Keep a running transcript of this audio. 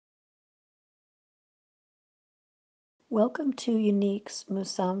Welcome to Unik's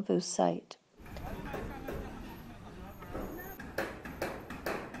Musamvu site.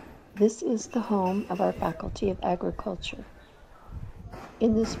 This is the home of our Faculty of Agriculture.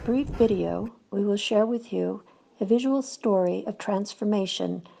 In this brief video, we will share with you a visual story of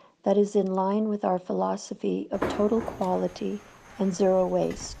transformation that is in line with our philosophy of total quality and zero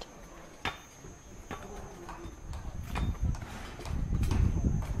waste.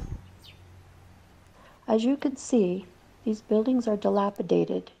 As you can see, these buildings are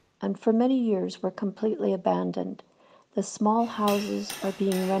dilapidated and for many years were completely abandoned. The small houses are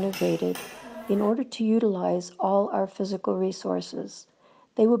being renovated in order to utilize all our physical resources.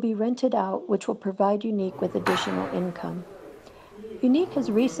 They will be rented out, which will provide Unik with additional income. Unik has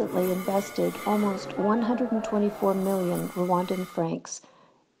recently invested almost 124 million Rwandan francs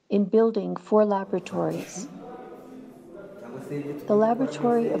in building 4 laboratories. The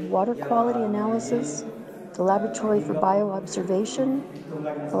Laboratory of Water Quality Analysis, the Laboratory for Bioobservation,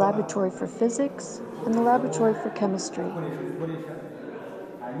 the Laboratory for Physics, and the Laboratory for Chemistry.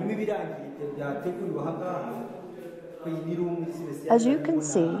 As you can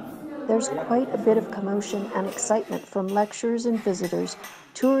see, there's quite a bit of commotion and excitement from lecturers and visitors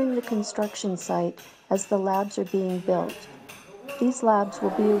touring the construction site as the labs are being built. These labs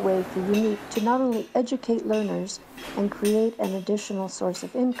will be a way for Unik to not only educate learners and create an additional source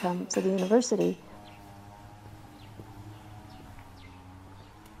of income for the university,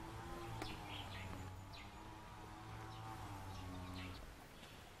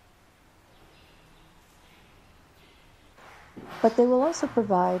 but they will also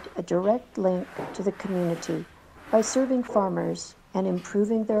provide a direct link to the community by serving farmers and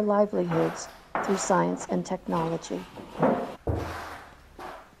improving their livelihoods through science and technology.